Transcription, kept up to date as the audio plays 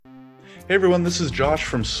Hey everyone, this is Josh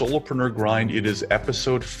from Solopreneur Grind. It is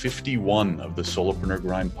episode 51 of the Solopreneur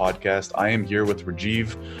Grind podcast. I am here with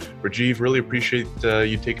Rajeev. Rajeev, really appreciate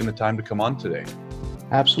you taking the time to come on today.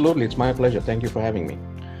 Absolutely. It's my pleasure. Thank you for having me.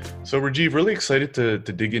 So Rajeev, really excited to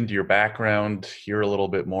dig into your background, hear a little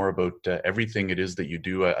bit more about everything it is that you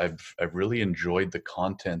do. I've really enjoyed the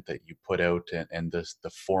content that you put out and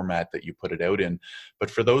the format that you put it out in.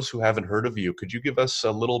 But for those who haven't heard of you, could you give us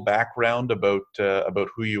a little background about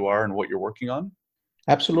who you are and what you're working on?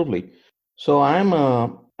 Absolutely. So I'm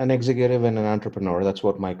an executive and an entrepreneur. That's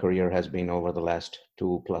what my career has been over the last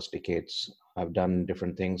 2+ decades. I've done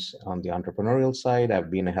different things on the entrepreneurial side.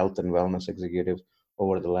 I've been a health and wellness executive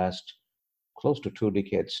over the last close to 2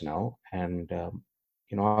 decades now. And,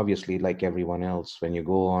 obviously, like everyone else, when you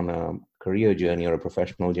go on a career journey or a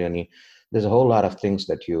professional journey, there's a whole lot of things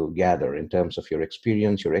that you gather in terms of your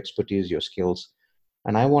experience, your expertise, your skills.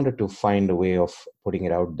 And I wanted to find a way of putting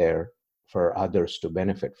it out there for others to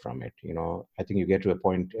benefit from it. I think you get to a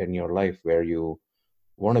point in your life where you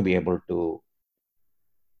want to be able to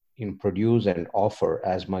produce and offer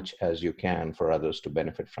as much as you can for others to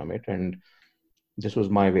benefit from it. And this was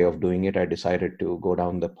my way of doing it. I decided to go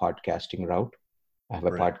down the podcasting route. I have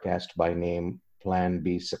a Right. podcast by name Plan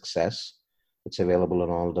B Success. It's available on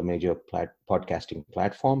all the major podcasting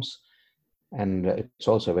platforms, and it's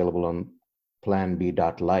also available on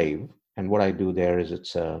planb.live. And what I do there is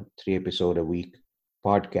it's a 3 episode a week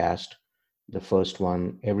podcast. The first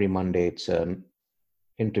one every Monday, it's an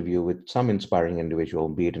interview with some inspiring individual,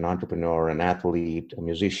 be it an entrepreneur, an athlete, a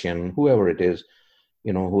musician, whoever it is,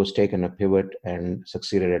 who has taken a pivot and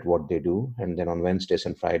succeeded at what they do. And then on Wednesdays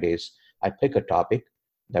and Fridays, I pick a topic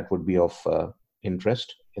that would be of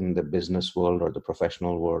interest in the business world or the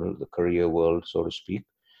professional world, the career world, so to speak.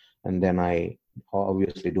 And then I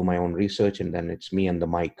obviously do my own research, and then it's me and the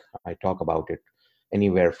mic. I talk about it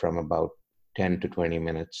anywhere from about 10 to 20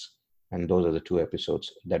 minutes. And those are the 2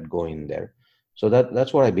 episodes that go in there. So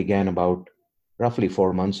that's what I began about roughly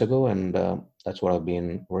 4 months ago. And that's what I've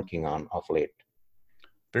been working on of late.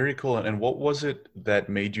 Very cool. And what was it that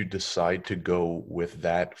made you decide to go with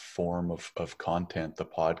that form of content, the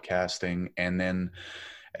podcasting? And then,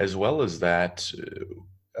 as well as that,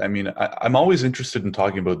 I'm always interested in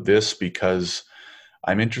talking about this because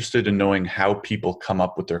I'm interested in knowing how people come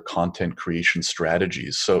up with their content creation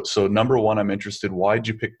strategies. So number one, I'm interested, why did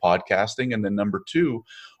you pick podcasting? And then number two,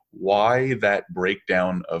 why that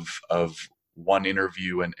breakdown of one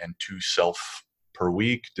interview and two self per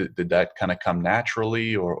week? Did that kind of come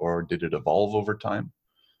naturally or did it evolve over time?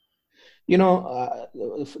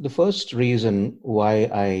 The first reason why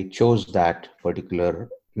I chose that particular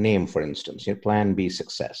name, for instance, Plan B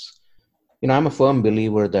Success. I'm a firm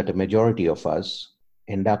believer that a majority of us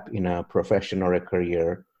end up in a profession or a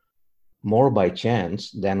career more by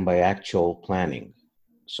chance than by actual planning.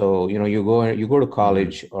 So, you go to Hmm.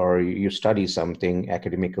 college or you study something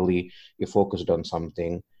academically, you're focused on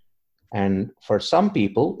something. And for some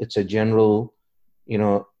people, it's a general,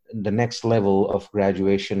 the next level of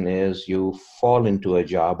graduation is you fall into a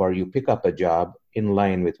job or you pick up a job in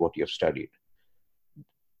line with what you've studied.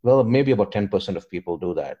 Well, maybe about 10% of people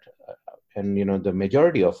do that. And, the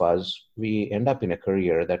majority of us, we end up in a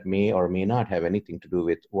career that may or may not have anything to do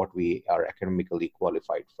with what we are academically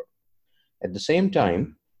qualified for. At the same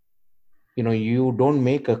time, Hmm. you don't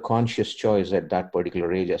make a conscious choice at that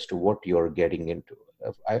particular age as to what you're getting into.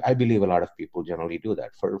 I believe a lot of people generally do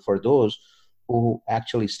that. For those who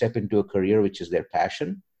actually step into a career which is their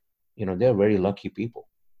passion, they're very lucky people.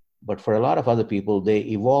 But for a lot of other people, they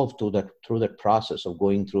evolve through that process of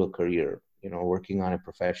going through a career, working on a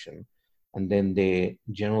profession, and then they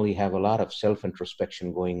generally have a lot of self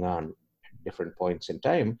introspection going on at different points in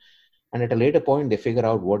time. And at a later point, they figure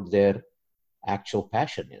out what their actual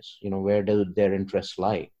passion is. Where do their interests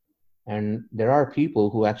lie? And there are people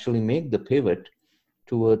who actually make the pivot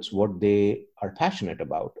towards what they are passionate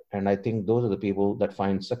about. And I think those are the people that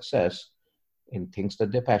find success in things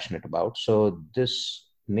that they're passionate about. So this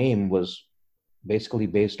name was basically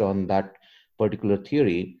based on that particular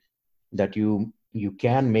theory that you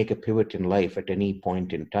can make a pivot in life at any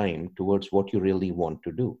point in time towards what you really want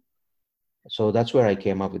to do. So that's where I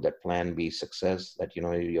came up with that Plan B Success, that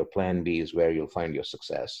your plan B is where you'll find your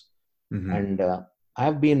success. Hmm. And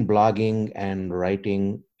I've been blogging and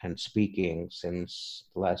writing and speaking since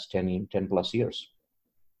the last 10 plus years.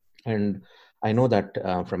 And I know that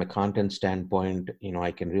from a content standpoint,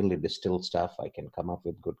 I can really distill stuff. I can come up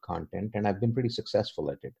with good content, and I've been pretty successful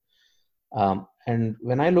at it. And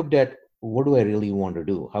when I looked at what do I really want to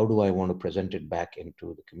do, how do I want to present it back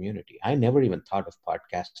into the community, I never even thought of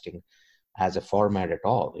podcasting as a format at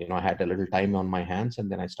all. I had a little time on my hands, and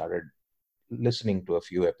then I started listening to a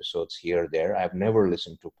few episodes here, there. I've never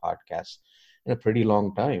listened to podcasts in a pretty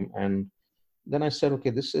long time. And then I said,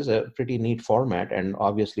 okay, this is a pretty neat format. And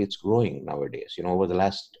obviously it's growing nowadays. Over the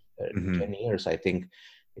last Hmm. 10 years, I think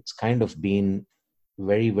it's kind of been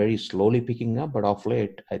very, very slowly picking up. But of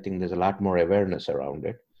late, I think there's a lot more awareness around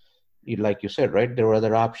it. Like you said, right, there were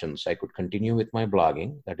other options. I could continue with my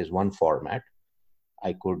blogging. That is one format.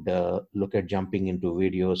 I could look at jumping into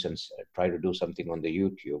videos and try to do something on the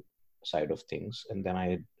YouTube side of things. And then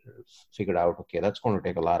I figured out, okay, that's going to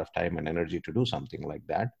take a lot of time and energy to do something like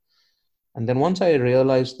that. And then once I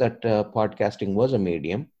realized that podcasting was a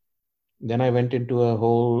medium, then I went into a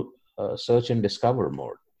whole search and discover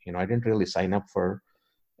mode. I didn't really sign up for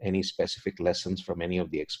any specific lessons from any of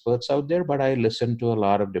the experts out there, but I listened to a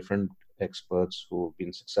lot of different experts who've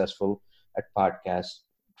been successful at podcasts,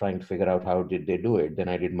 trying to figure out how did they do it. Then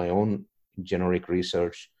I did my own generic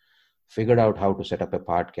research, figured out how to set up a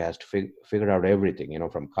podcast, figured out everything,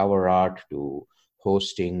 from cover art to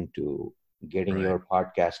hosting to getting Right. your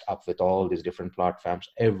podcast up with all these different platforms,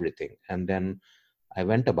 everything. And then I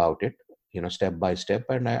went about it, step by step,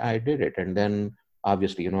 and I did it. And then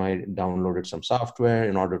obviously, I downloaded some software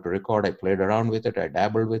in order to record. I played around with it. I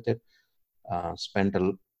dabbled with it. Uh, spent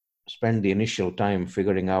a spent the initial time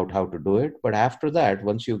figuring out how to do it. But after that,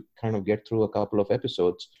 once you kind of get through a couple of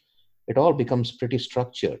episodes, it all becomes pretty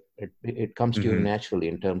structured. It comes to you Hmm. naturally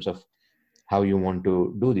in terms of how you want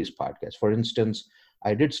to do these podcasts. For instance,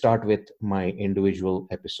 I did start with my individual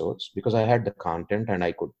episodes because I had the content and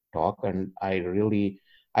I could talk, and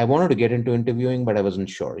I wanted to get into interviewing, but I wasn't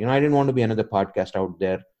sure. I didn't want to be another podcast out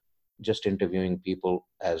there just interviewing people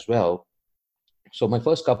as well. So my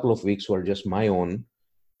first couple of weeks were just my own,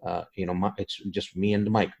 it's just me and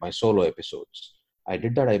Mike, my solo episodes. I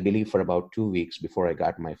did that, I believe, for about 2 weeks before I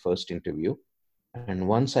got my first interview. And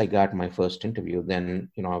once I got my first interview, then,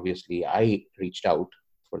 obviously I reached out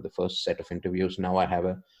for the first set of interviews. Now I have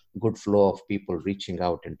a good flow of people reaching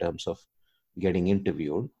out in terms of getting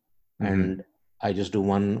interviewed. Hmm. And I just do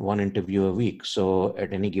one interview a week. So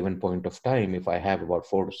at any given point of time, if I have about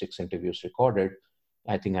 4 to 6 interviews recorded,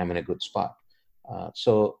 I think I'm in a good spot.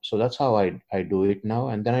 So that's how I do it now.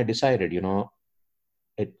 And then I decided,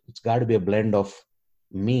 it's got to be a blend of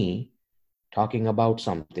me talking about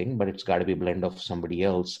something, but it's got to be a blend of somebody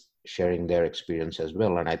else sharing their experience as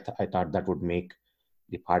well. And I thought that would make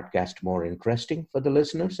the podcast more interesting for the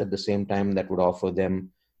listeners. At the same time, that would offer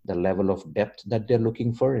them the level of depth that they're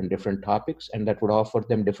looking for in different topics, and that would offer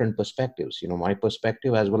them different perspectives. My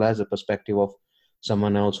perspective as well as the perspective of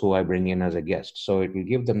someone else who I bring in as a guest. So it will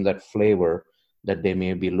give them that flavor that they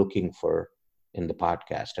may be looking for in the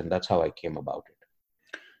podcast, and that's how I came about it.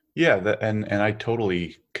 Yeah, and I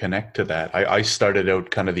totally connect to that. I started out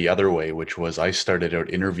kind of the other way, which was I started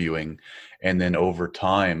out interviewing, and then over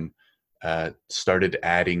time, started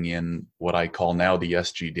adding in what I call now the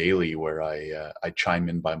SG Daily, where I chime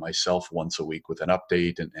in by myself once a week with an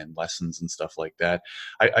update and lessons and stuff like that.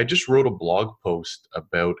 I just wrote a blog post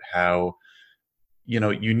about how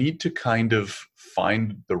you need to kind of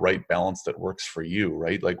find the right balance that works for you,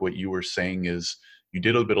 right? Like what you were saying is you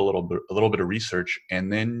did a little bit of research,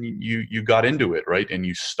 and then you got into it, right? And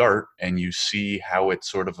you start and you see how it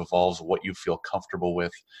sort of evolves, what you feel comfortable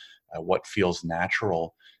with, what feels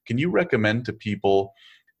natural. Can you recommend to people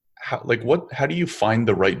how do you find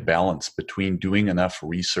the right balance between doing enough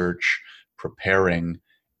research, preparing,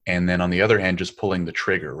 and then on the other hand just pulling the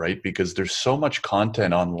trigger, right? Because there's so much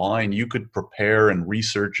content online. You could prepare and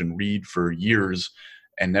research and read for years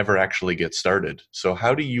and never actually get started. So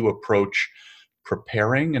how do you approach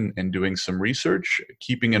preparing and doing some research,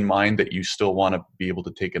 keeping in mind that you still want to be able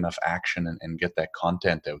to take enough action and get that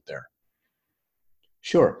content out there?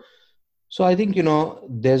 Sure. So I think,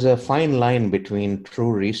 there's a fine line between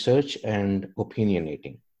true research and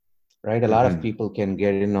opinionating, right? A lot of Hmm. people can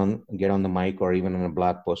get on the mic or even on a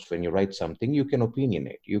blog post. When you write something, you can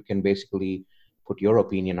opinionate. You can basically put your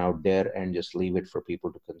opinion out there and just leave it for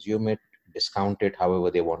people to consume it, discount it however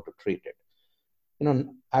they want to treat it.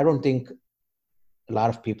 I don't think a lot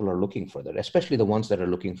of people are looking for that, especially the ones that are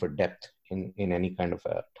looking for depth in any kind of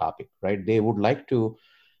a topic, right? They would like to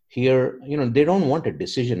hear, they don't want a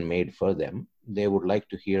decision made for them. They would like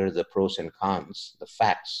to hear the pros and cons, the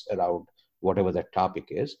facts around whatever that topic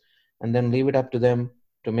is, and then leave it up to them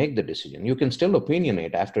to make the decision. You can still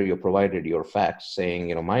opinionate after you provided your facts,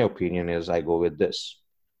 saying, my opinion is I go with this,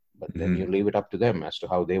 but then you Hmm. leave it up to them as to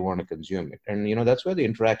how they want to consume it. And that's where the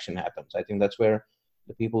interaction happens. I think that's where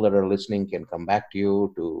the people that are listening can come back to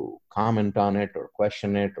you to comment on it or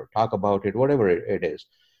question it or talk about it, whatever it is.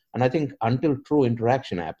 And I think until true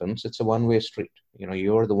interaction happens, it's a one-way street.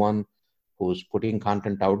 You're the one who's putting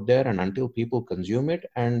content out there, and until people consume it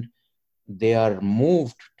and they are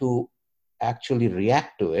moved to actually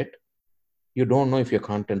react to it, you don't know if your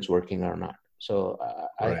content's working or not. So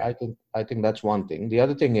Right. I think that's one thing. The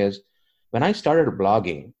other thing is, when I started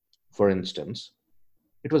blogging, for instance,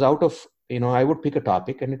 it was out of, I would pick a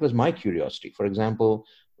topic and it was my curiosity. For example,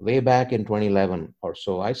 way back in 2011 or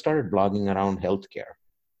so, I started blogging around healthcare.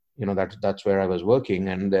 That's where I was working.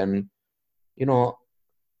 And then, you know,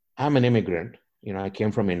 I'm an immigrant. I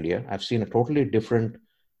came from India. I've seen a totally different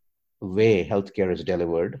way healthcare is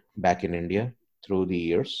delivered back in India through the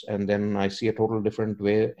years. And then I see a total different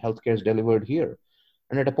way healthcare is delivered here.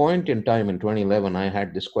 And at a point in time in 2011, I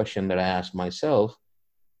had this question that I asked myself,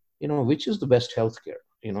 which is the best healthcare?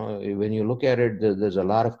 When you look at it, there's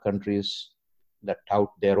a lot of countries that tout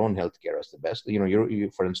their own healthcare as the best.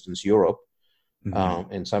 For instance, Europe,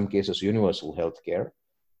 Hmm. in some cases, universal healthcare.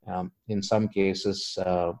 In some cases,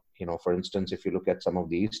 for instance, if you look at some of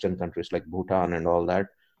the Eastern countries like Bhutan and all that,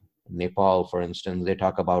 Nepal, for instance, they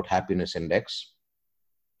talk about happiness index.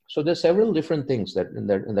 So there's several different things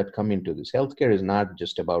that come into this. Healthcare is not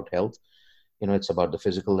just about health. It's about the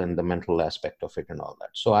physical and the mental aspect of it and all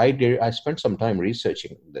that. So I spent some time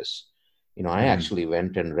researching this. I Hmm. actually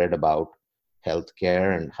went and read about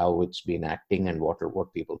healthcare and how it's been acting and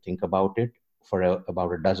what people think about it for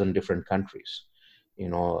about a dozen different countries.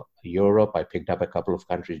 Europe, I picked up a couple of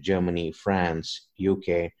countries: Germany, France,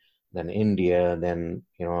 UK, then India, then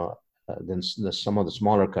some of the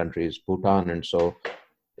smaller countries, Bhutan, and so,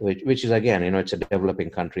 which is, again, it's a developing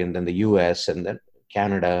country, and then the US, and then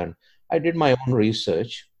Canada. And I did my own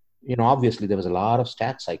research. Obviously there was a lot of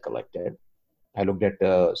stats I collected. I looked at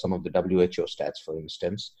some of the WHO stats, for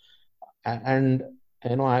instance. And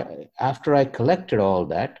after I collected all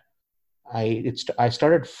that, I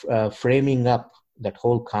started framing up that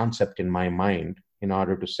whole concept in my mind in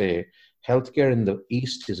order to say healthcare in the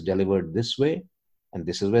East is delivered this way, and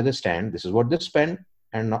this is where they stand. This is what they spend,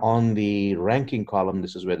 and on the ranking column,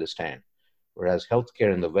 this is where they stand. Whereas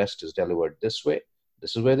healthcare in the West is delivered this way.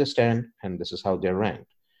 This is where they stand, and this is how they're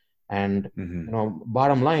ranked. And Hmm.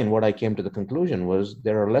 bottom line, what I came to the conclusion was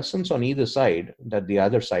there are lessons on either side that the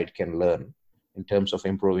other side can learn in terms of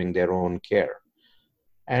improving their own care.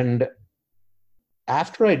 And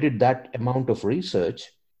after I did that amount of research,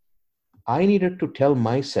 I needed to tell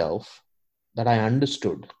myself that I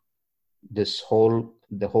understood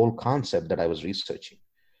the whole concept that I was researching.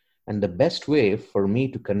 And the best way for me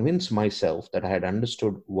to convince myself that I had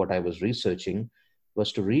understood what I was researching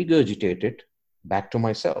was to regurgitate it back to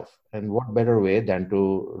myself. And what better way than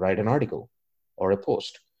to write an article or a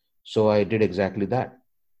post? So I did exactly that.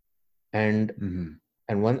 And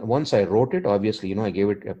Hmm. once I wrote it, obviously,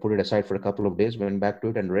 I put it aside for a couple of days, went back to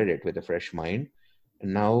it and read it with a fresh mind.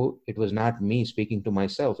 And now it was not me speaking to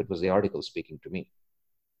myself, it was the article speaking to me.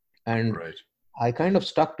 And Right. I kind of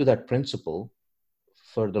stuck to that principle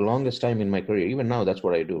for the longest time in my career. Even now, that's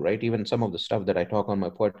what I do, right? Even some of the stuff that I talk on my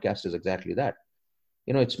podcast is exactly that.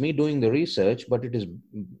 It's me doing the research, but it is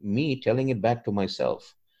me telling it back to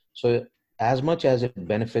myself. So as much as it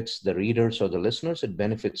benefits the readers or the listeners, it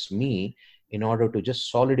benefits me in order to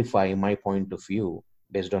just solidify my point of view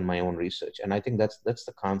based on my own research. And I think that's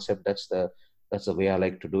the concept, that's the way I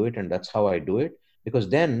like to do it, and that's how I do it. Because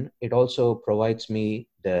then it also provides me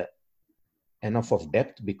the enough of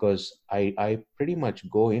depth, because I pretty much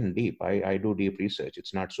go in deep. I do deep research.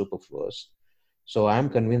 It's not superfluous. So I'm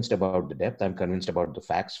convinced about the depth. I'm convinced about the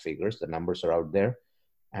facts, figures, the numbers are out there.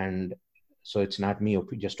 And so it's not me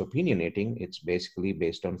just opinionating. It's basically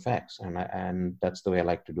based on facts. And that's the way I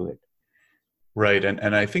like to do it. Right.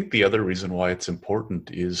 And I think the other reason why it's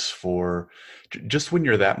important is for just when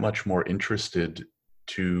you're that much more interested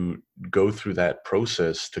to go through that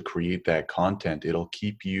process to create that content, it'll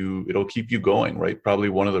keep you going, right? Probably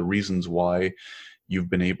one of the reasons why you've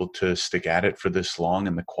been able to stick at it for this long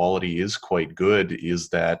and the quality is quite good is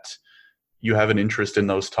that you have an interest in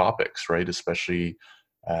those topics, right? Especially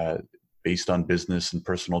uh, based on business and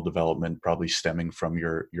personal development, probably stemming from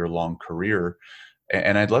your long career.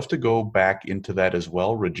 And I'd love to go back into that as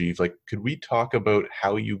well, Rajeev. Like, could we talk about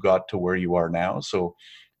how you got to where you are now? So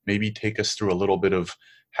maybe take us through a little bit of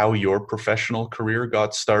how your professional career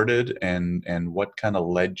got started and what kind of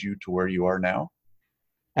led you to where you are now.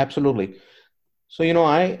 Absolutely. So,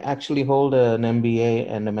 I actually hold an MBA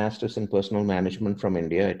and a master's in personal management from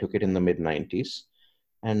India. I took it in the mid 90s.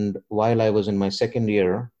 And while I was in my second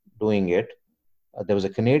year doing it, there was a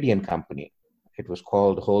Canadian company. It was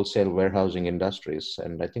called Wholesale Warehousing Industries,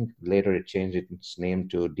 and I think later it changed its name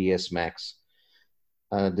to DS Max.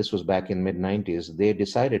 This was back in mid 90s. They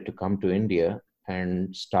decided to come to India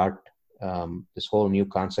and start this whole new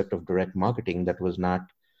concept of direct marketing that was not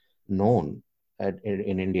known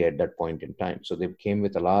in India at that point in time. So they came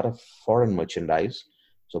with a lot of foreign merchandise,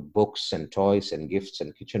 so books and toys and gifts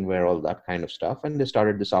and kitchenware, all that kind of stuff. And they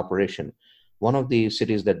started this operation. One of the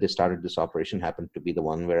cities that they started this operation happened to be the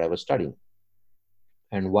one where I was studying.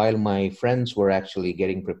 And while my friends were actually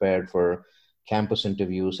getting prepared for campus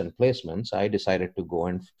interviews and placements, I decided to go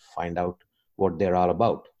and find out what they're all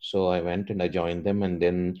about. So I went and I joined them. And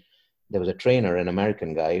then there was a trainer, an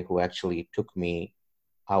American guy, who actually took me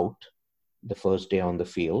out the first day on the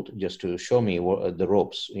field just to show me the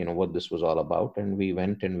ropes, what this was all about. And we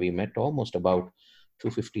went and we met almost about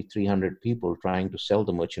 250, 300 people trying to sell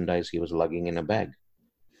the merchandise he was lugging in a bag.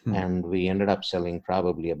 Hmm. And we ended up selling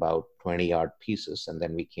probably about 20 odd pieces. And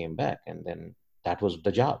then we came back, and then that was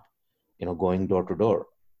the job, going door to door.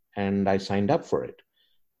 And I signed up for it.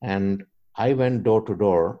 And I went door to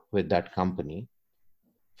door with that company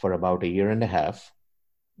for about a year and a half.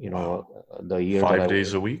 Wow. The year that I 5 days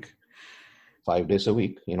was a week? 5 days a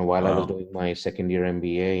week. While I was Wow. doing my second year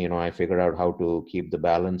MBA, I figured out how to keep the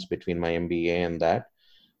balance between my MBA and that.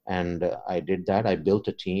 And I did that. I built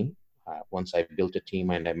a team. Once I built a team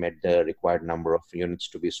and I met the required number of units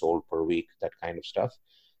to be sold per week, that kind of stuff,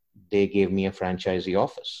 they gave me a franchisee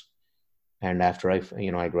office. And after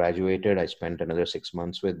I graduated, I spent another 6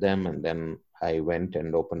 months with them, and then I went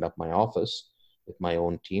and opened up my office with my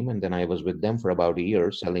own team, and then I was with them for about a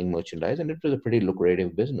year selling merchandise, and it was a pretty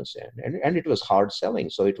lucrative business, and it was hard selling.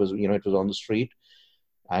 So it was it was on the street.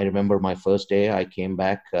 I remember my first day. I came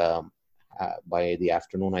back by the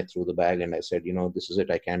afternoon. I threw the bag and I said, this is it.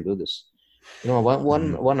 I can't do this. Hmm.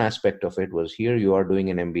 One aspect of it was, here you are doing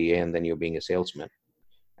an MBA and then you're being a salesman,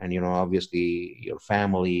 and obviously your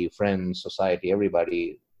family, friends, society,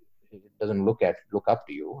 everybody doesn't look up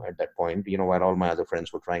to you at that point. While all my other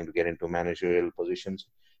friends were trying to get into managerial positions,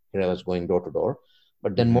 here I was going door to door.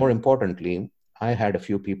 But then Hmm. more importantly, I had a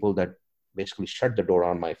few people that basically shut the door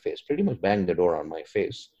on my face, pretty much banged the door on my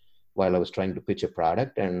face while I was trying to pitch a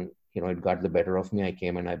product. And it got the better of me. I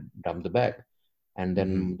came and I dumped the bag. And Hmm.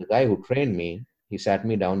 then the guy who trained me, he sat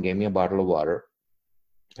me down, gave me a bottle of water,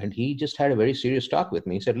 and he just had a very serious talk with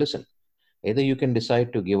me. He said, listen, either you can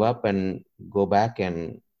decide to give up and go back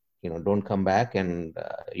and don't come back, and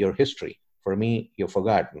your history, for me, you're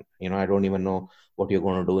forgotten. I don't even know what you're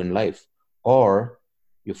going to do in life. Or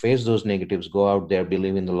you face those negatives, go out there,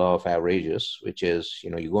 believe in the law of averages, which is,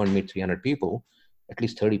 you go and meet 300 people, at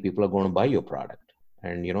least 30 people are going to buy your product.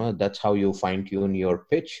 And that's how you fine tune your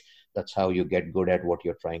pitch. That's how you get good at what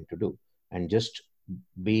you're trying to do. And just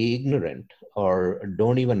be ignorant, or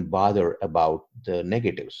don't even bother about the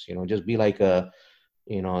negatives. Just be like a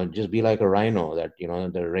rhino that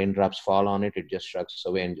the raindrops fall on it, it just shrugs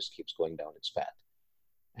away and just keeps going down its path.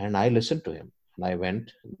 And I listened to him, and I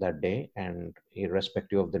went that day, and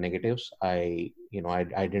irrespective of the negatives, I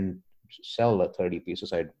didn't sell the 30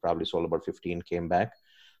 pieces. I probably sold about 15, came back,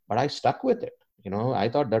 but I stuck with it. I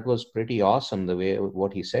thought that was pretty awesome, the way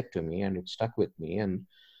what he said to me, and it stuck with me. And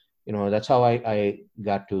that's how I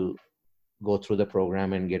got to go through the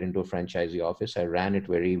program and get into a franchisee office. I ran it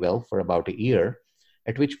very well for about a year,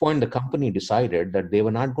 at which point the company decided that they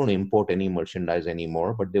were not going to import any merchandise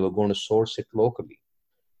anymore, but they were going to source it locally.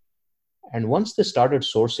 And once they started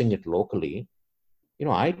sourcing it locally,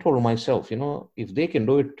 I told myself, if they can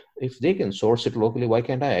do it, if they can source it locally, why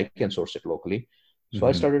can't I? I can source it locally. So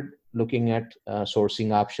I Hmm. started looking at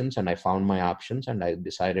sourcing options, and I found my options, and I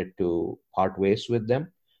decided to part ways with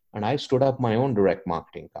them. And I stood up my own direct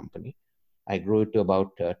marketing company. I grew it to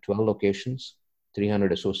about 12 locations,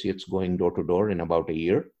 300 associates going door to door in about a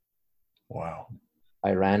year. Wow.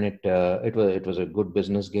 I ran it. It was a good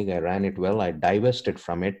business gig. I ran it well. I divested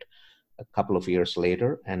from it a couple of years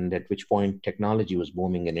later, and at which point technology was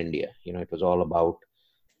booming in India. It was all about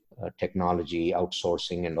technology,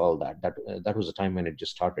 outsourcing, and all that. That was the time when it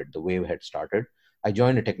just started. The wave had started. I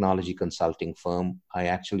joined a technology consulting firm. I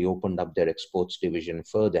actually opened up their exports division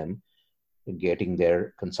for them, getting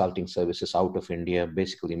their consulting services out of India,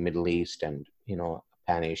 basically Middle East and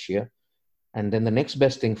Pan Asia. And then the next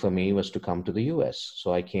best thing for me was to come to the US.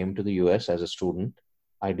 So I came to the US as a student.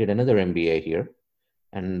 I did another MBA here,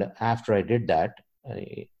 and after I did that,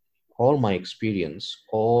 I, all my experience,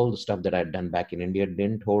 all the stuff that I'd done back in India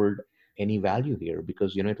didn't hold any value here,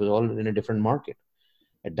 because it was all in a different market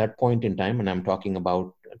at that point in time. And I'm talking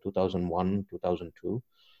about 2001, 2002.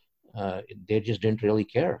 They just didn't really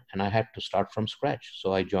care, and I had to start from scratch.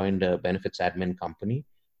 So I joined a benefits admin company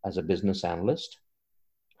as a business analyst,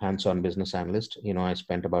 hands-on business analyst. I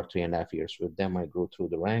spent about 3.5 years with them. I grew through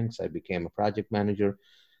the ranks. I became a project manager.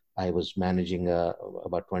 I was managing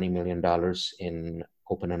about $20 million in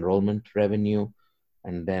open enrollment revenue.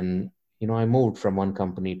 And then, I moved from one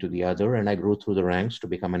company to the other, and I grew through the ranks to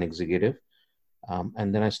become an executive.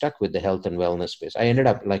 And then I stuck with the health and wellness space. I ended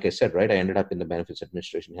up, like I said, right, I ended up in the benefits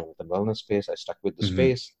administration, health and wellness space. I stuck with the Hmm.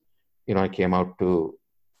 space. I came out to,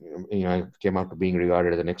 I came out to being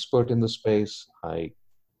regarded as an expert in the space. I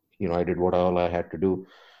did what all I had to do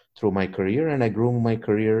through my career, and I grew my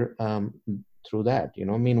career through that.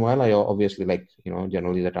 Meanwhile, I obviously, like,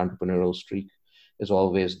 generally that entrepreneurial streak is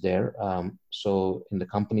always there. So in the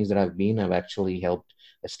companies that I've been, I've actually helped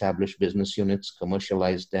establish business units,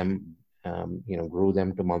 commercialize them, grew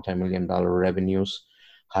them to multi-million-dollar revenues,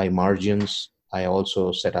 high margins. I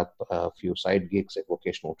also set up a few side gigs at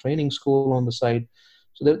vocational training school on the side.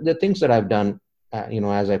 So the things that I've done,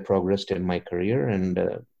 as I progressed in my career, and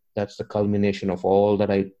that's the culmination of all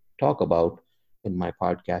that I talk about in my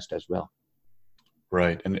podcast as well.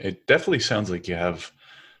 Right. And it definitely sounds like you have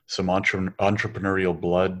some entrepreneurial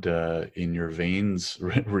blood in your veins,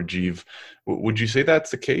 Rajeev. Would you say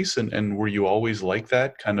that's the case? And were you always like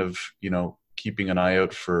that, kind of, keeping an eye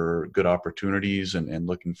out for good opportunities and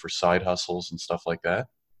looking for side hustles and stuff like that?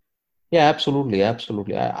 Yeah, absolutely,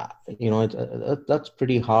 absolutely. That's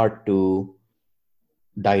pretty hard to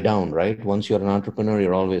die down, right? Once you're an entrepreneur,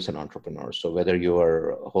 you're always an entrepreneur. So whether you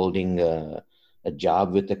are holding a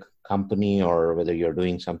job with a company or whether you're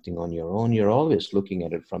doing something on your own, you're always looking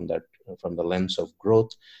at it from the lens of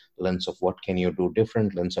growth, lens of what can you do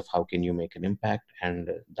different, lens of how can you make an impact,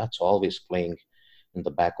 and that's always playing in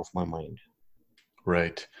the back of my mind.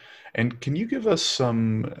 Right. And can you give us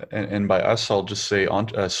some, and by us, I'll just say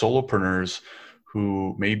solopreneurs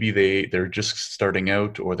who maybe they're just starting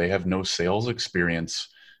out or they have no sales experience.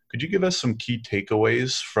 Could you give us some key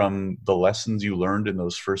takeaways from the lessons you learned in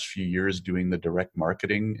those first few years doing the direct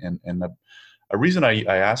marketing? And a reason I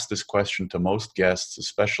ask this question to most guests,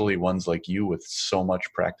 especially ones like you with so much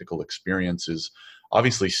practical experience, is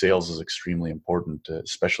obviously sales is extremely important,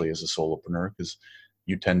 especially as a solopreneur, because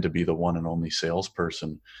you tend to be the one and only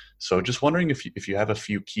salesperson. So just wondering if you have a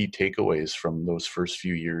few key takeaways from those first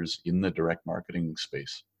few years in the direct marketing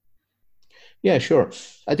space. Yeah, sure.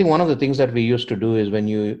 I think one of the things that we used to do is when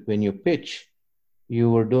you pitch, you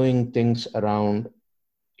were doing things around,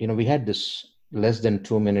 we had this less than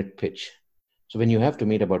 2 minute pitch. So when you have to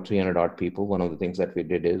meet about 300 odd people, one of the things that we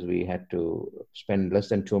did is we had to spend less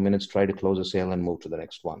than 2 minutes, try to close a sale and move to the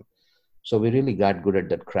next one. So we really got good at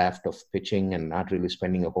that craft of pitching and not really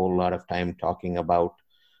spending a whole lot of time talking about,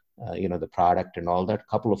 the product and all that.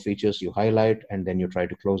 Couple of features you highlight, and then you try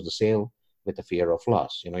to close the sale with the fear of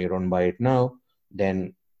loss. You don't buy it now,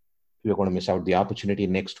 then you're going to miss out the opportunity.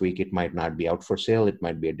 Next week, it might not be out for sale. It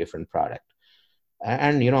might be a different product.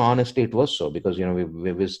 And honestly, it was so because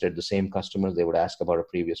we visited the same customers. They would ask about a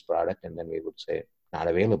previous product, and then we would say not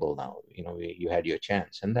available now. You had your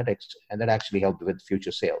chance, and that actually helped with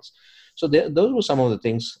future sales. So those were some of the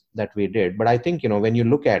things that we did. But I think when you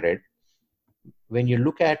look at it, when you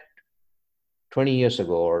look at 20 years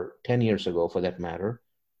ago or 10 years ago, for that matter,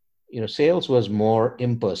 sales was more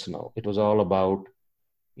impersonal. It was all about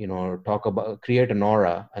talk about create an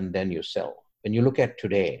aura and then you sell. When you look at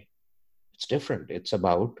today, it's different. It's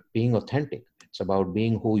about being authentic. It's about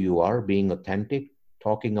being who you are, being authentic,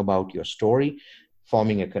 talking about your story,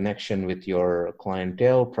 forming a connection with your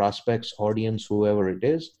clientele, prospects, audience, whoever it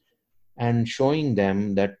is, and showing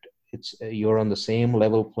them that you're on the same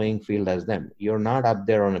level playing field as them. You're not up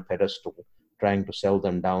there on a pedestal trying to sell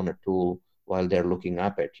them down a tool while they're looking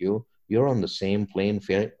up at you. You're on the same playing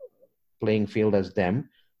field as them,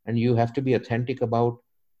 and you have to be authentic about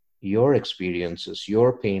your experiences,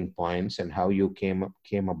 your pain points, and how you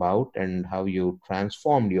came about and how you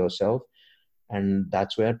transformed yourself. And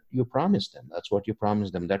that's where you promise them. That's what you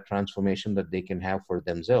promise them, that transformation that they can have for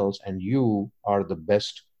themselves. And you are the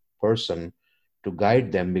best person to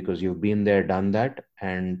guide them because you've been there, done that,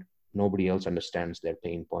 and nobody else understands their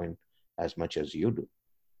pain point as much as you do.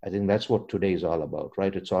 I think that's what today is all about,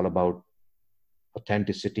 right? It's all about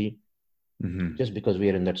authenticity, Hmm. just because we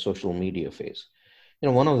are in that social media phase.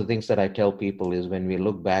 One of the things that I tell people is when we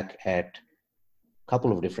look back at a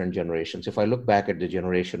couple of different generations, if I look back at the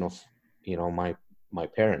generation of, my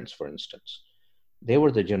parents, for instance, they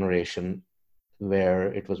were the generation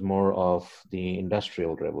where it was more of the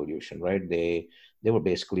industrial revolution, right? They were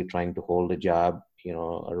basically trying to hold a job,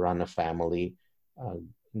 run a family, uh,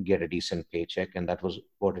 get a decent paycheck, and that was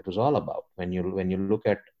what it was all about. When you look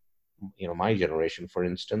at my generation, for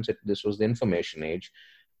instance, this was the information age,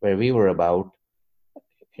 where we were about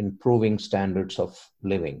improving standards of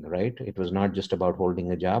living, right? It was not just about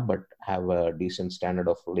holding a job, but have a decent standard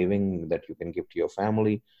of living that you can give to your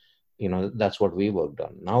family, that's what we worked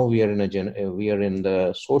on. Now we are in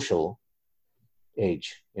the social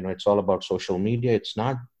age. It's all about social media. It's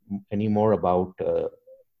not anymore about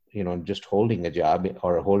just holding a job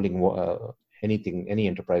or holding anything, any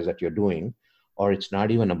enterprise that you're doing, or it's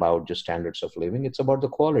not even about just standards of living. It's about the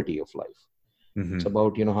quality of life. It's Hmm.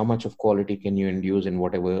 about how much of quality can you induce in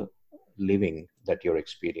whatever living that you're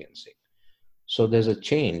experiencing. So there's a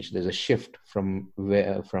change, there's a shift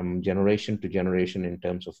from generation to generation in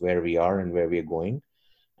terms of where we are and where we're going.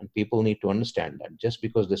 And people need to understand that just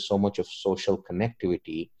because there's so much of social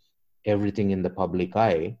connectivity, everything in the public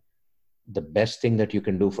eye, the best thing that you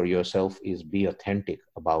can do for yourself is be authentic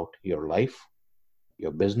about your life,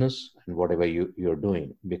 your business, and whatever you're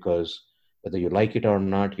doing. Because whether you like it or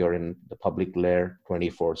not, you're in the public layer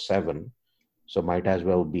 24/7. So might as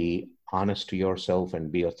well be honest to yourself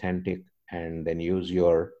and be authentic, and then use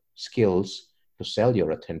your skills to sell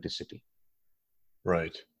your authenticity.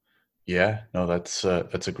 Right. Yeah, no, that's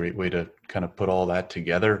a great way to kind of put all that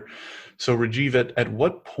together. So Rajiv, at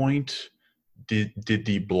what point did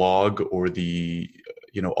the blog or the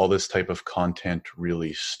all this type of content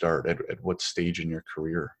really start? At what stage in your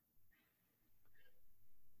career?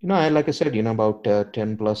 Like I said, about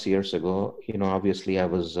 10 plus years ago, obviously I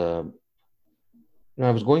was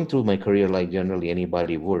going through my career like generally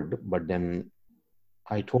anybody would, but then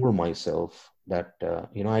I told myself that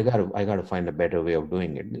I gotta find a better way of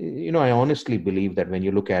doing it. I honestly believe that when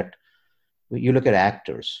you look at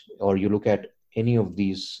actors, or you look at any of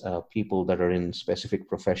these people that are in specific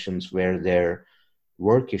professions where their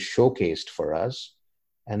work is showcased for us,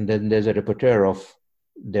 and then there's a repertoire of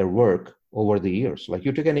their work over the years. Like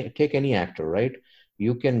you take any actor, right?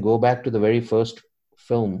 You can go back to the very first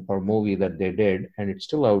film or movie that they did, and it's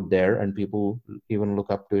still out there, and people even look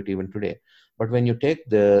up to it even today. But when you take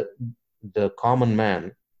the common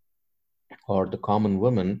man or the common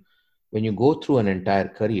woman, when you go through an entire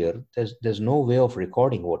career, there's no way of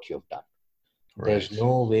recording what you've done. There's Right.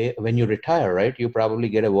 no way. When you retire, right, you probably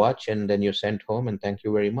get a watch and then you're sent home and thank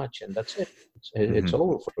you very much, and that's it. It's Hmm.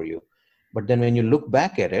 over for you. But then when you look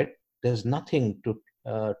back at it, there's nothing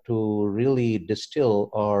to really distill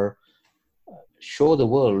or show the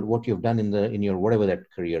world what you've done in your whatever that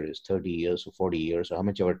career is, 30 years or 40 years, or how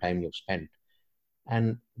much ever time you've spent.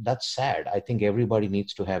 And that's sad. I think everybody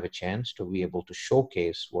needs to have a chance to be able to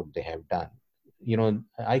showcase what they have done. you know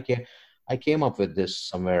I came up with this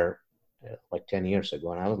somewhere like 10 years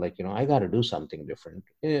ago, and I was like, I got to do something different.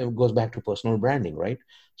 It goes back to personal branding, right?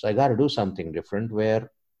 So I got to do something different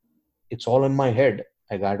where it's all in my head.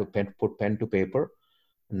 I got to put pen to paper.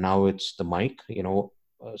 Now it's the mic,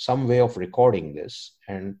 some way of recording this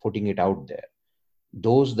and putting it out there.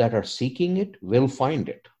 Those that are seeking it will find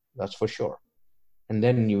it, that's for sure. And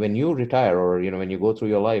then when you retire, or when you go through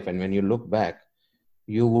your life and when you look back,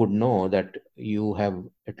 you would know that you have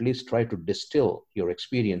at least tried to distill your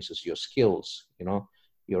experiences, your skills,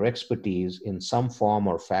 your expertise in some form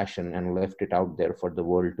or fashion, and left it out there for the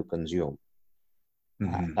world to consume.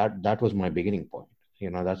 Hmm. That was my beginning point.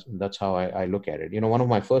 That's how I look at it. One of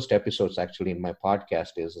my first episodes actually in my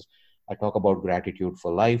podcast is I talk about gratitude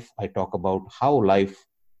for life. I talk about how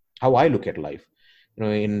I look at life,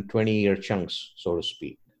 in 20-year chunks, so to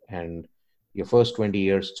speak. And your first 20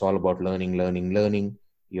 years, it's all about learning, learning, learning.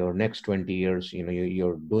 Your next 20 years,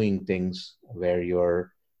 you're doing things where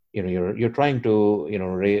you're trying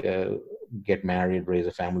to, get married, raise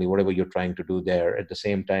a family, whatever you're trying to do there. At the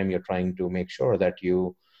same time, you're trying to make sure that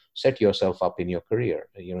you set yourself up in your career.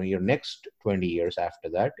 Your next 20 years after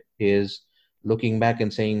that is looking back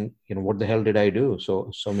and saying, what the hell did I do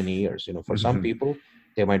so many years? For some Hmm. people,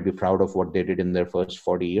 they might be proud of what they did in their first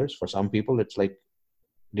 40 years. For some people, it's like,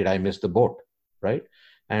 did I miss the boat? Right.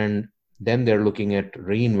 And then they're looking at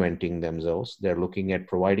reinventing themselves. They're looking at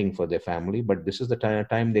providing for their family. But this is the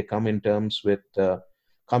time they come to terms with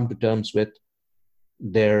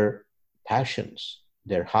their passions,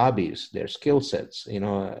 their hobbies, their skill sets,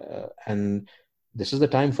 and this is the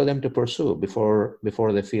time for them to pursue before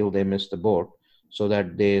they feel they miss the boat, so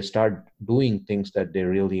that they start doing things that they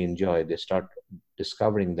really enjoy. They start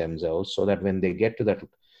discovering themselves, so that when they get to that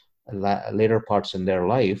later parts in their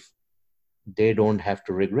life, they don't have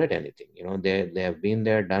to regret anything. They have been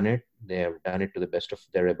there, done it. They have done it to the best of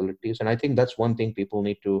their abilities, and I think that's one thing people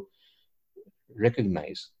need to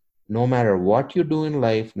recognize. No matter what you do in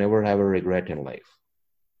life, never have a regret in life.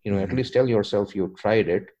 At Hmm. least tell yourself you tried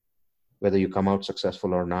it. Whether you come out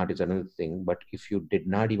successful or not is another thing, but if you did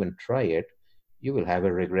not even try it, you will have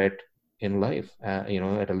a regret in life, at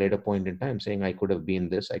a later point in time, saying, I could have been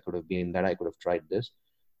this, I could have been that, I could have tried this.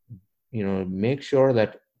 Make sure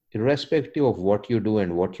that irrespective of what you do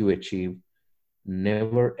and what you achieve,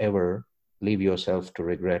 never ever leave yourself to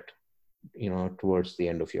regret, towards the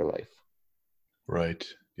end of your life. Right.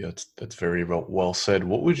 Yeah, that's very well said.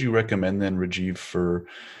 What would you recommend then, Rajiv, for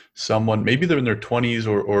someone, maybe they're in their 20s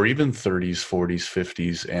or even 30s, 40s,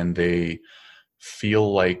 50s, and they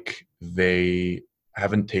feel like they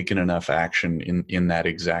haven't taken enough action in that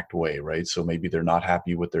exact way, right? So maybe they're not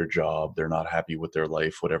happy with their job, they're not happy with their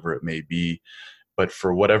life, whatever it may be, but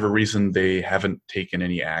for whatever reason they haven't taken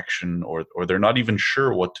any action, or they're not even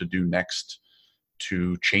sure what to do next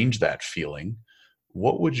to change that feeling.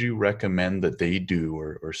 What would you recommend that they do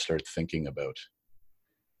or start thinking about?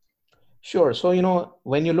 Sure. So,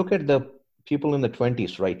 when you look at the people in the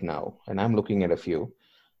 20s right now, and I'm looking at a few,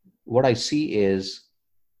 what I see is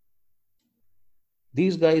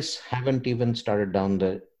these guys haven't even started down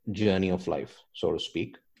the journey of life, so to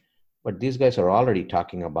speak. But these guys are already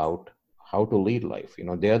talking about how to lead life.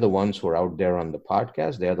 They're the ones who are out there on the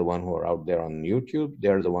podcast. They're the one who are out there on YouTube.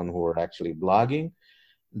 They're the one who are actually blogging.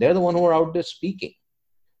 They're the one who are out there speaking.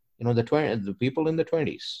 The people in the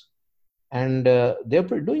 20s, and they're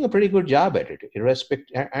doing a pretty good job at it,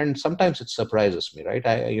 and sometimes it surprises me, right?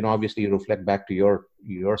 Obviously you reflect back to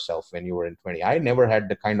yourself when you were in 20. I never had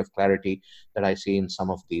the kind of clarity that I see in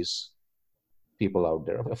some of these people out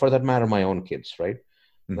there, for that matter, my own kids, right?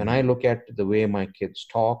 When Mm-hmm. I look at the way my kids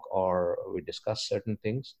talk or we discuss certain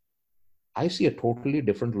things, I see a totally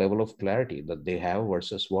different level of clarity that they have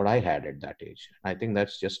versus what I had at that age. I think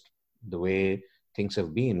that's just the way things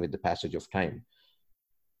have been with the passage of time.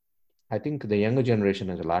 I think the younger generation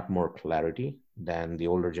has a lot more clarity than the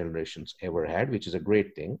older generations ever had, which is a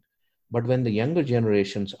great thing. But when the younger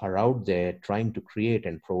generations are out there trying to create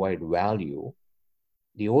and provide value,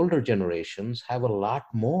 the older generations have a lot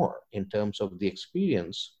more in terms of the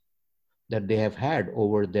experience that they have had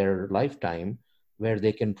over their lifetime, where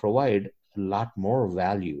they can provide a lot more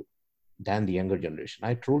value than the younger generation.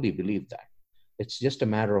 I truly believe that. It's just a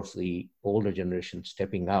matter of the older generation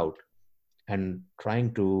stepping out and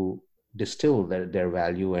trying to distill their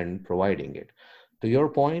value and providing it. To your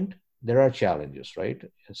point, there are challenges, right?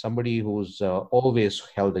 Somebody who's always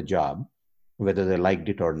held a job, whether they liked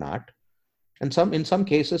it or not, and in some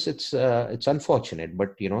cases it's unfortunate,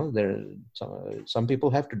 but some people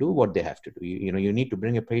have to do what they have to do. You need to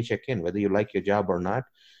bring a paycheck in, whether you like your job or not.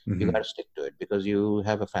 You got Mm-hmm. to stick to it because you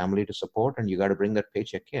have a family to support, and you got to bring that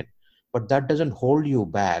paycheck in. But that doesn't hold you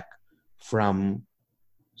back from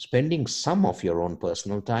spending some of your own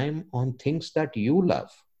personal time on things that you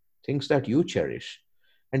love, things that you cherish.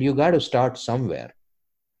 And you got to start somewhere.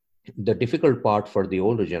 The difficult part for the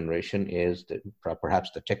older generation is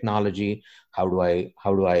perhaps the technology. How do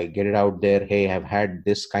I get it out there? Hey, I've had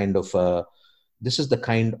this kind of this is the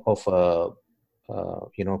kind of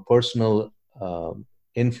personal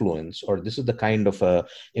influence, or this is the kind of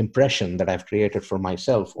impression that I've created for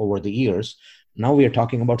myself over the years. Now we are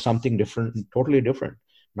talking about something different, totally different.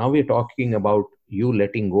 Now we are talking about you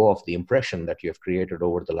letting go of the impression that you have created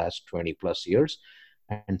over the last 20 plus years,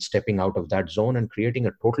 and stepping out of that zone and creating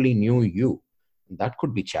a totally new you. That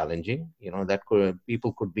could be challenging. That could,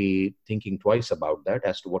 people could be thinking twice about that,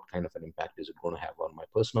 as to what kind of an impact is it going to have on my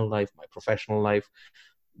personal life, my professional life.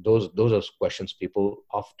 Those are questions people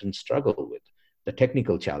often struggle with. The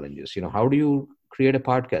technical challenges, how do you create a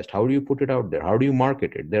podcast, how do you put it out there, how do you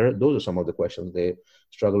market it, those are some of the questions they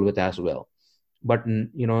struggle with as well. But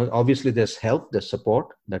obviously there's help, there's support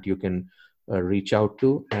that you can reach out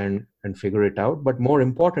to and figure it out. But more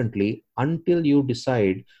importantly, until you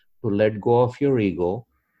decide to let go of your ego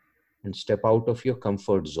and step out of your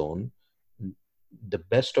comfort zone, the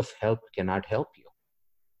best of help cannot help you.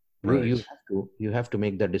 you Right. you have to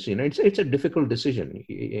make that decision. It's a difficult decision.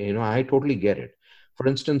 I totally get it. For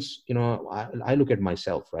instance, I look at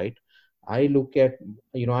myself, right? I look at,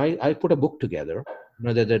 I put a book together.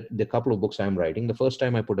 The couple of books I'm writing, the first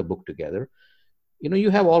time I put a book together,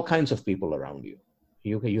 you have all kinds of people around you.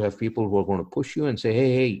 You have people who are going to push you and say,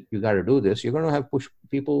 hey, you got to do this. You're going to have push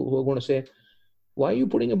people who are going to say, why are you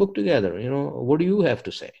putting a book together? What do you have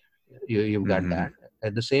to say? You've got Mm-hmm. that.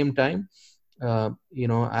 At the same time,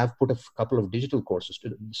 I've put a couple of digital courses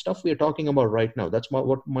to stuff we are talking about right now. That's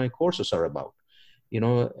what my courses are about.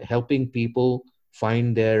 Helping people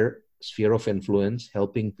find their sphere of influence,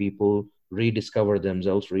 helping people rediscover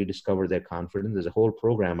themselves, rediscover their confidence. There's a whole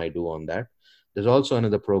program I do on that. There's also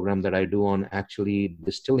another program that I do on actually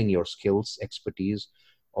distilling your skills, expertise,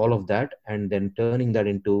 all of that, and then turning that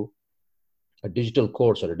into a digital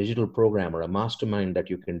course or a digital program or a mastermind that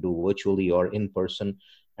you can do virtually or in person,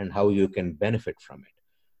 and how you can benefit from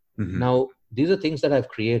it. Mm-hmm. Now, these are things that I've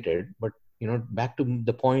created, but back to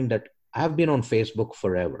the point that I've been on Facebook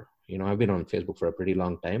forever. I've been on Facebook for a pretty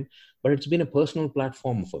long time, but it's been a personal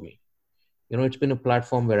platform for me. It's been a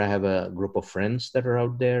platform where I have a group of friends that are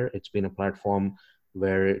out there. It's been a platform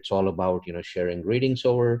where it's all about, sharing greetings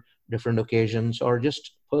over different occasions or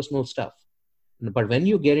just personal stuff. But when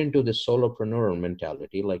you get into this solopreneur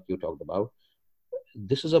mentality, like you talked about,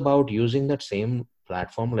 this is about using that same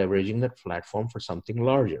platform, leveraging that platform for something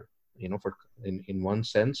larger, for in one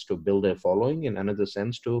sense to build a following, in another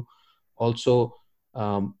sense to also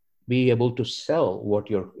be able to sell what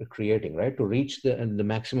you're creating, right? To reach the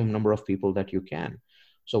maximum number of people that you can.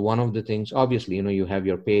 So one of the things, obviously, you have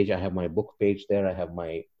your page. I have my book page there. I have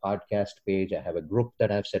my podcast page. I have a group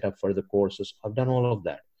that I've set up for the courses. I've done all of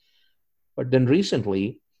that. But then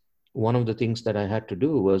recently, one of the things that I had to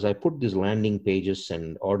do was I put these landing pages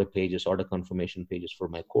and order pages, order confirmation pages for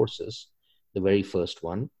my courses, the very first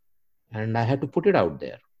one, and I had to put it out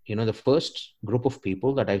there. The first group of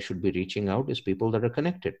people that I should be reaching out is people that are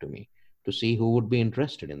connected to me to see who would be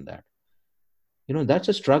interested in that. That's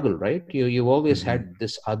a struggle, right? You've always Hmm. had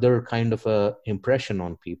this other kind of a impression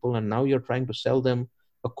on people, and now you're trying to sell them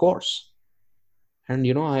a course. And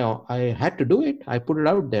I had to do it. I put it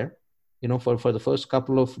out there. For the first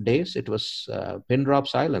couple of days, it was pin drop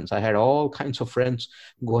silence. I had all kinds of friends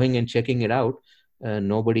going and checking it out.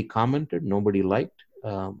 Nobody commented, nobody liked,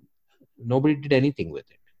 nobody did anything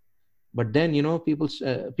with it. But then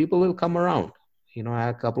people will come around.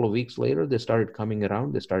 A couple of weeks later, they started coming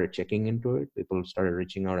around. They started checking into it. People started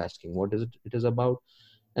reaching out, asking what is it is about,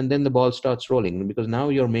 and then the ball starts rolling, because now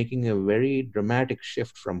you're making a very dramatic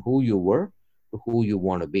shift from who you were to who you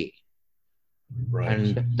want to be. Right.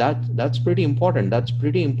 And that's pretty important. That's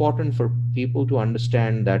pretty important for people to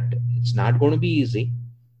understand that it's not going to be easy,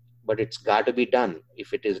 but it's got to be done.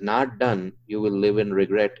 If it is not done, you will live in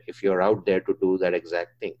regret if you're out there to do that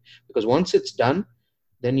exact thing. Because once it's done,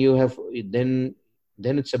 then you have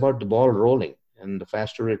then it's about the ball rolling, and the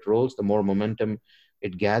faster it rolls, the more momentum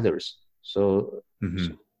it gathers. So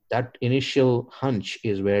Hmm. that initial hunch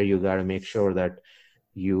is where you got to make sure that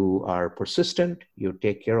you are persistent, you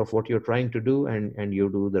take care of what you're trying to do, and you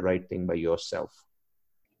do the right thing by yourself.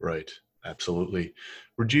 Right. Absolutely.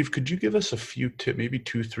 Rajiv, could you give us a few maybe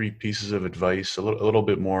two, three pieces of advice, a little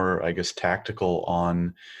bit more, I guess, tactical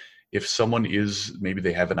on if someone is, maybe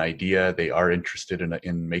they have an idea, they are interested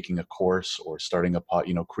in making a course or starting a pot,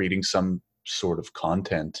 creating some sort of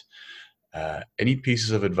content. Any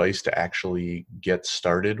pieces of advice to actually get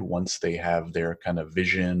started once they have their kind of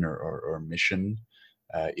vision or mission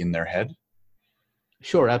in their head?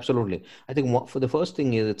 Sure, absolutely. I think for the first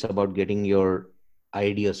thing is it's about getting your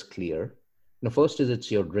ideas clear. First is it's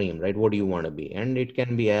your dream, right? What do you want to be? And it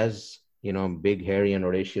can be as, big, hairy, and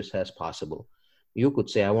audacious as possible. You could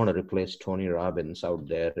say, I want to replace Tony Robbins out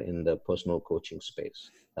there in the personal coaching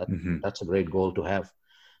space. Hmm. That's a great goal to have.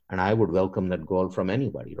 And I would welcome that goal from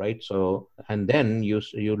anybody, right? So, and then you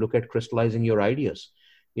look at crystallizing your ideas.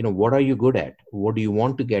 What are you good at? What do you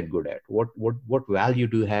want to get good at? What value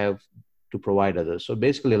do you have to provide others? So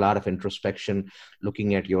basically, a lot of introspection,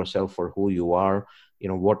 looking at yourself for who you are.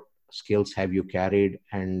 What skills have you carried,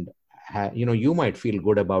 and you might feel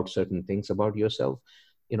good about certain things about yourself.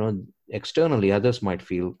 Externally, others might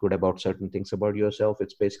feel good about certain things about yourself.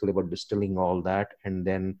 It's basically about distilling all that and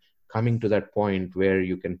then coming to that point where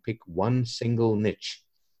you can pick one single niche,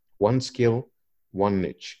 one skill, one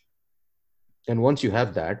niche. And once you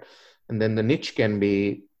have that, and then the niche can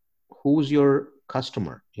be, who's your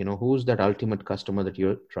customer? Who's that ultimate customer that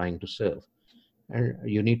you're trying to serve? And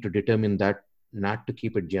you need to determine that, not to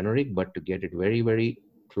keep it generic, but to get it very, very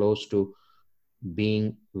close to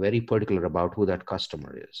being very particular about who that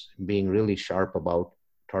customer is, being really sharp about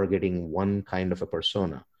targeting one kind of a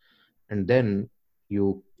persona. And then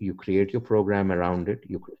you create your program around it.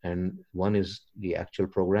 And one is the actual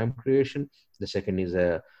program creation, the second is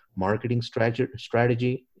a marketing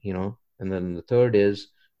strategy, and then the third is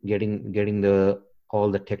getting the all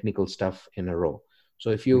the technical stuff in a row.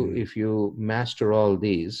 So Hmm. if you master all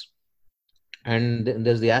these, and then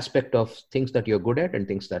there's the aspect of things that you're good at and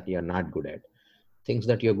things that you're not good at. Things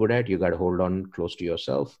that you're good at, you got to hold on close to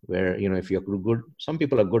yourself, where if you're good, some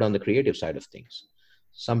people are good on the creative side of things,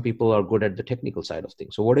 some people are good at the technical side of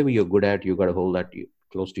things. So whatever you're good at, you got to hold that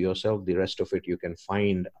close to yourself. The rest of it, you can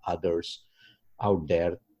find others out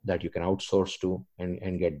there that you can outsource to,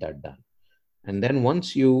 and get that done. And then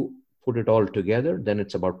once you put it all together, then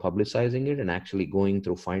it's about publicizing it and actually going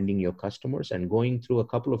through finding your customers and going through a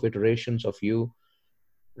couple of iterations of you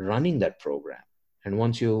running that program. And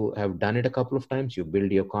once you have done it a couple of times, you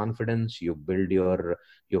build your confidence, you build your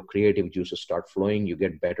creative juices start flowing, you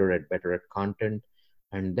get better at content.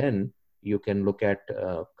 And then you can look at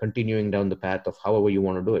continuing down the path of however you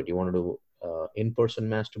want to do it. You want to do in-person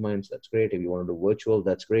masterminds, that's great. If you want to do virtual,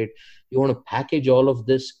 that's great. You want to package all of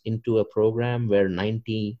this into a program where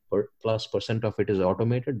 90+% of it is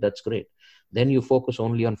automated, that's great. Then you focus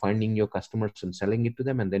only on finding your customers and selling it to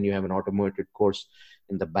them, and then you have an automated course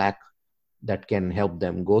in the back that can help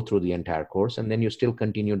them go through the entire course, and then you still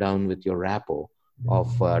continue down with your rapport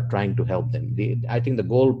of trying to help them. I think the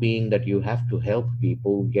goal being that you have to help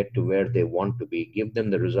people get to where they want to be, give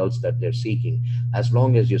them the results that they're seeking. As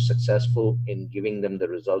long as you're successful in giving them the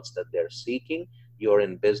results that they're seeking, you're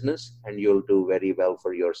in business and you'll do very well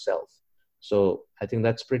for yourself. So I think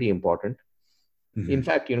that's pretty important. In Mhm.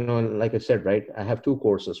 fact, like I said, right, I have two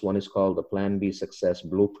courses. One is called the Plan B Success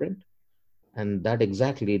Blueprint, and that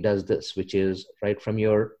exactly does this, which is right from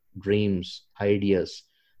your dreams, ideas,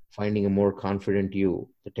 finding a more confident you,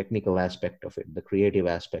 the technical aspect of it, the creative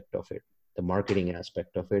aspect of it, the marketing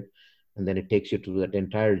aspect of it. And then it takes you to that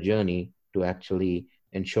entire journey to actually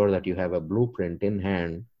ensure that you have a blueprint in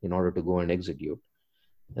hand in order to go and execute.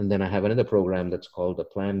 And then I have another program that's called the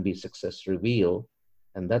Plan B Success Reveal.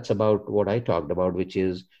 And that's about what I talked about, which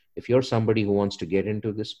is if you're somebody who wants to get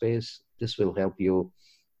into this space, this will help you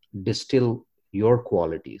distill your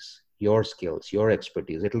qualities, your skills, your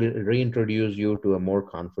expertise. It'll reintroduce you to a more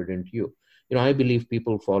confident you. I believe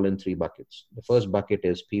people fall in three buckets. The first bucket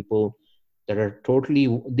is people that are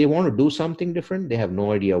totally, they want to do something different. They have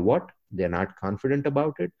no idea what, they're not confident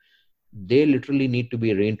about it. They literally need to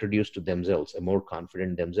be reintroduced to themselves, a more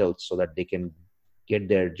confident themselves, so that they can get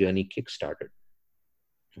their journey kickstarted.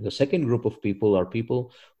 The second group of people are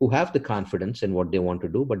people who have the confidence in what they want to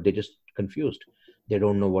do, but they're just confused. They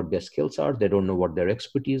don't know what their skills are, they don't know what their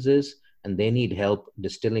expertise is, and they need help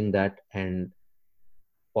distilling that and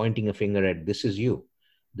pointing a finger at this is you.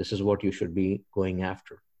 This is what you should be going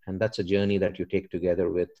after. And that's a journey that you take together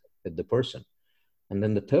with the person. And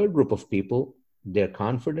then the third group of people, they're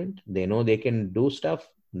confident, they know they can do stuff,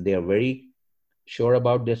 they're very sure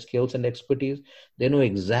about their skills and expertise. They know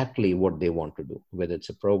exactly what they want to do, whether it's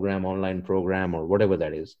a program, online program, or whatever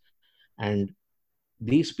that is. And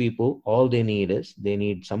these people, all they need is they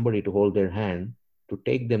need somebody to hold their hand to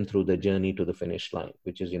take them through the journey to the finish line,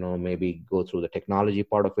 which is, maybe go through the technology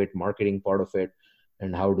part of it, marketing part of it,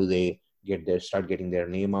 and how do they start getting their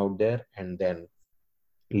name out there, and then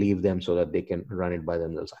leave them so that they can run it by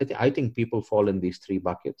themselves. I think people fall in these three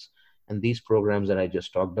buckets, and these programs that I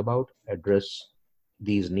just talked about address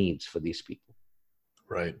these needs for these people.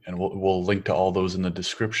 Right. And we'll link to all those in the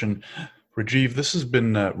description. Rajeev, this has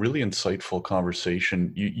been a really insightful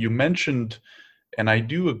conversation. You mentioned, and I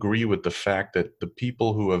do agree with the fact that the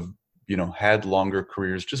people who have, had longer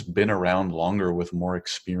careers, just been around longer with more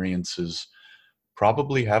experiences,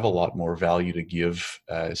 probably have a lot more value to give,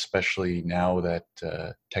 especially now that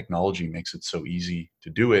technology makes it so easy to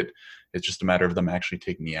do it. It's just a matter of them actually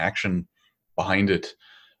taking the action behind it.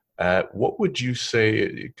 What would you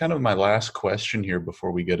say, kind of my last question here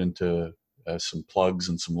before we get into some plugs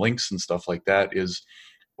and some links and stuff like that, is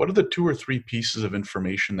what are the two or three pieces of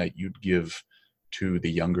information that you'd give to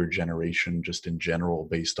the younger generation just in general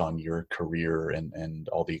based on your career and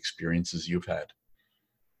all the experiences you've had?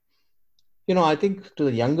 I think to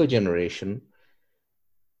the younger generation,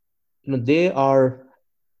 they are,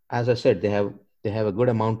 as I said, they have a good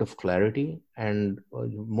amount of clarity, and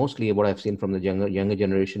mostly what I've seen from the younger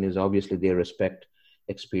generation is obviously they respect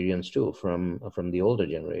experience too from the older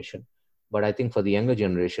generation. But I think for the younger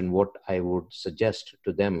generation, what I would suggest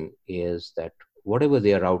to them is that whatever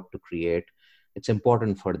they are out to create, it's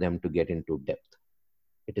important for them to get into depth.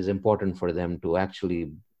 It is important for them to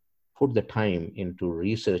actually put the time into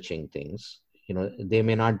researching things. They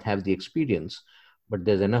may not have the experience, but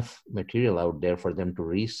there's enough material out there for them to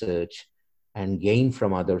research and gain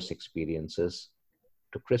from others' experiences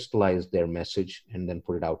to crystallize their message and then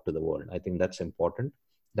put it out to the world. I think that's important.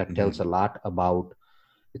 That tells Hmm. a lot about,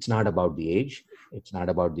 it's not about the age, it's not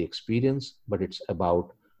about the experience, but it's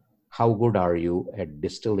about how good are you at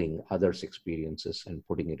distilling others' experiences and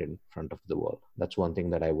putting it in front of the world. That's one thing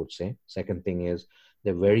that I would say. Second thing is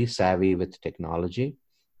they're very savvy with technology,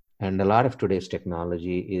 and a lot of today's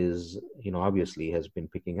technology is, obviously has been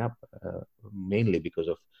picking up, mainly because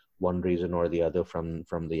of one reason or the other from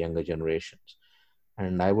the younger generations.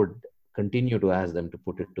 And I would continue to ask them to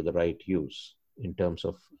put it to the right use in terms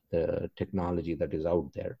of the technology that is out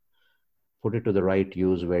there. Put it to the right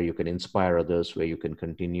use where you can inspire others, where you can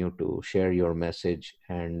continue to share your message.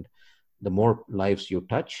 And the more lives you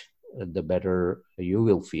touch, the better you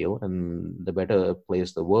will feel and the better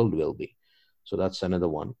place the world will be. So that's another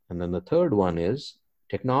one. And then the third one is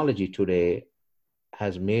technology today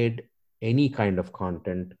has made any kind of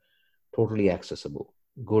content totally accessible,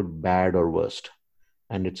 good, bad, or worst.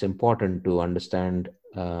 And it's important to understand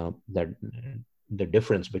that the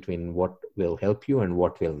difference between what will help you and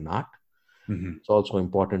what will not. Hmm. It's also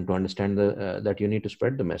important to understand that you need to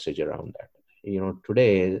spread the message around that.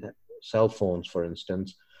 Today, cell phones, for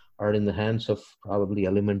instance, are in the hands of probably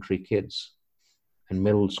elementary kids and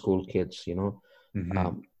middle school kids. Hmm. Um,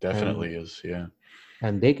 and Definitely is. Yeah.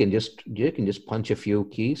 and they can just punch a few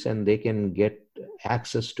keys and they can get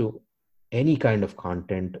access to any kind of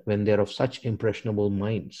content when they're of such impressionable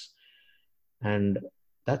minds. And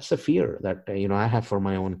that's the fear that I have for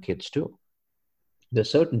my own kids too. There's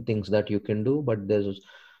certain things that you can do, but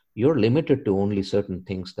you're limited to only certain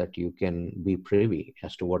things that you can be privy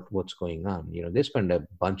as to what's going on. They spend a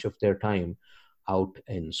bunch of their time out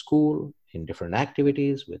in school, in different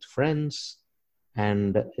activities with friends,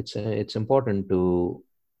 and it's important to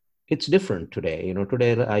it's different today.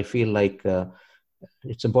 Today I feel like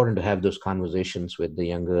it's important to have those conversations with the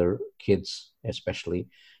younger kids, especially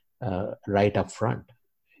right up front.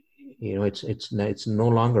 It's no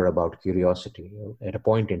longer about curiosity. At a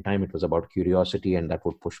point in time, it was about curiosity, and that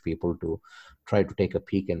would push people to try to take a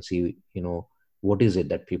peek and see, what is it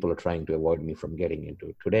that people are trying to avoid me from getting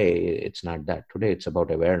into. Today, it's not that. Today, it's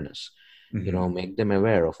about awareness. Hmm. Make them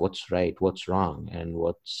aware of what's right, what's wrong, and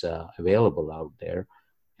what's available out there,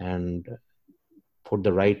 and put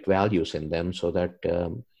the right values in them so that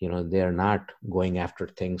they're not going after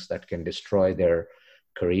things that can destroy their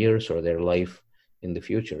careers or their life in the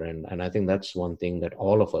future. And I think that's one thing that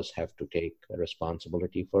all of us have to take a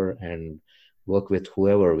responsibility for and work with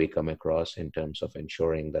whoever we come across in terms of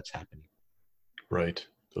ensuring that's happening. Right.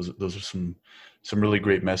 Those are some really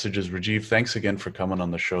great messages. Rajeev, thanks again for coming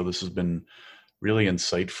on the show. This has been really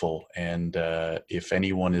insightful. And if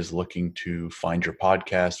anyone is looking to find your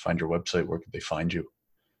podcast, find your website, where could they find you?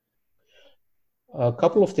 A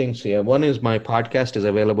couple of things here. One is my podcast is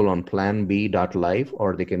available on planb.live,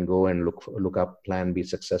 or they can go and look up Plan B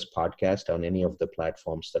Success Podcast on any of the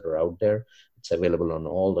platforms that are out there. It's available on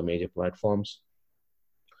all the major platforms.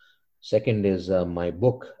 Second is my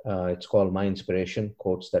book. It's called My Inspiration: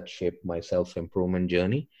 Quotes That Shape My Self-Improvement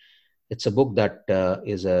Journey. It's a book that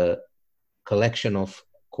is a collection of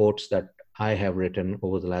quotes that I have written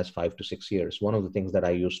over the last 5 to 6 years. One of the things that I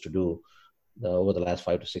used to do over the last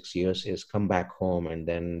 5 to 6 years is come back home and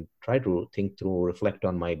then try to think through, reflect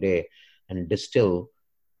on my day, and distill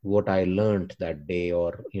what I learned that day,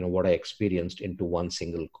 or what I experienced, into one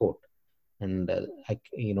single quote. And it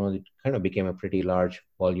kind of became a pretty large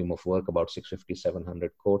volume of work, about 650,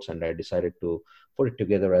 700 quotes, and I decided to put it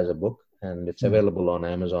together as a book. And it's Hmm. available on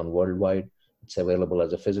Amazon worldwide. It's available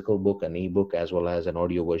as a physical book, an ebook, as well as an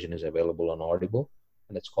audio version is available on Audible.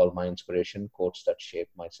 And it's called My Inspiration: Quotes That Shape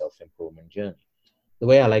My Self-Improvement Journey. The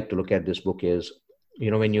way I like to look at this book is,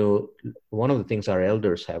 when one of the things our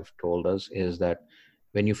elders have told us is that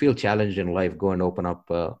when you feel challenged in life, go and open up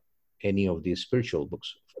any of these spiritual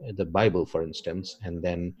books, the Bible, for instance, and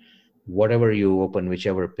then whatever you open,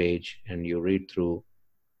 whichever page, and you read through,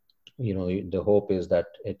 the hope is that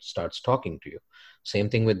it starts talking to you. Same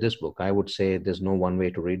thing with this book. I would say there's no one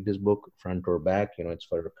way to read this book, front or back. It's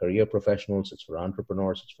for career professionals, it's for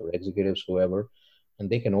entrepreneurs, it's for executives, whoever, and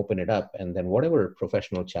they can open it up, and then whatever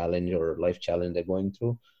professional challenge or life challenge they're going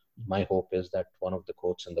through, my hope is that one of the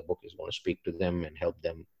quotes in the book is going to speak to them and help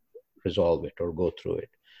them resolve it or go through it.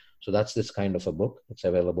 So that's this kind of a book. It's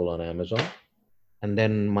available on Amazon. And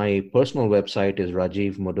then my personal website is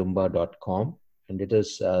rajeevmudumba.com, and it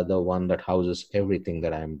is the one that houses everything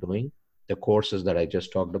that I'm doing. The courses that I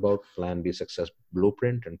just talked about, Plan B Success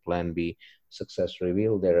Blueprint and Plan B Success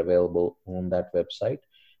Reveal, they're available on that website.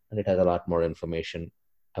 And it has a lot more information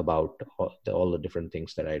about all the different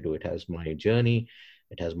things that I do. It has my journey,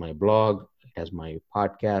 it has my blog, it has my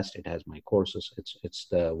podcast, it has my courses. It's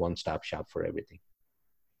the one-stop shop for everything.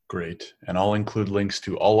 Great. And I'll include links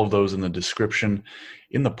to all of those in the description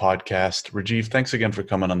in the podcast. Rajeev, thanks again for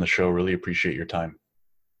coming on the show. Really appreciate your time.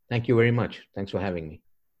 Thank you very much. Thanks for having me.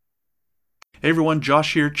 Hey everyone,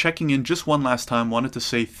 Josh here, checking in just one last time. Wanted to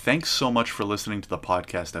say thanks so much for listening to the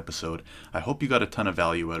podcast episode. I hope you got a ton of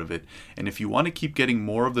value out of it. And if you want to keep getting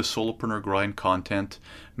more of the Solopreneur Grind content,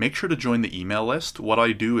 make sure to join the email list. What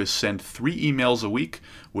I do is send 3 emails a week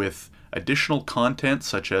with additional content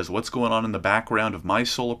such as what's going on in the background of my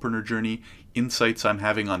solopreneur journey, insights I'm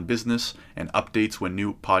having on business, and updates when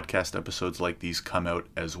new podcast episodes like these come out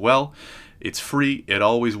as well. It's free. It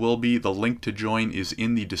always will be. The link to join is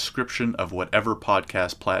in the description of whatever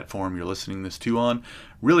podcast platform you're listening this to on.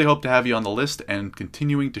 Really hope to have you on the list and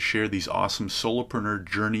continuing to share these awesome solopreneur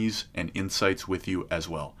journeys and insights with you as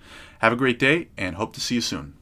well. Have a great day and hope to see you soon.